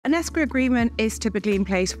An escrow agreement is typically in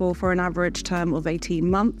place for an average term of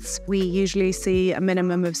 18 months. We usually see a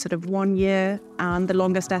minimum of sort of 1 year, and the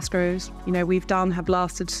longest escrows, we've done have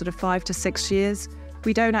lasted sort of 5 to 6 years.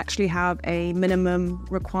 We don't actually have a minimum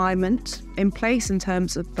requirement in place in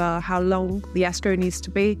terms of how long the escrow needs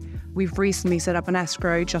to be. We've recently set up an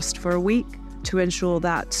escrow just for a week to ensure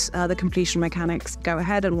that the completion mechanics go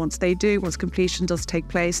ahead, and once completion does take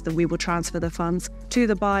place, then we will transfer the funds to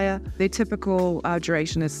the buyer. The typical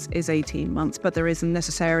duration is 18 months, but there isn't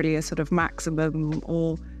necessarily a sort of maximum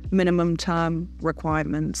or minimum term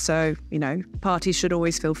requirement. So, parties should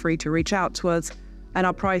always feel free to reach out to us, and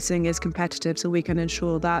our pricing is competitive, so we can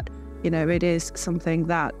ensure that it is something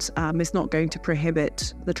that is not going to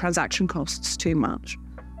prohibit the transaction costs too much.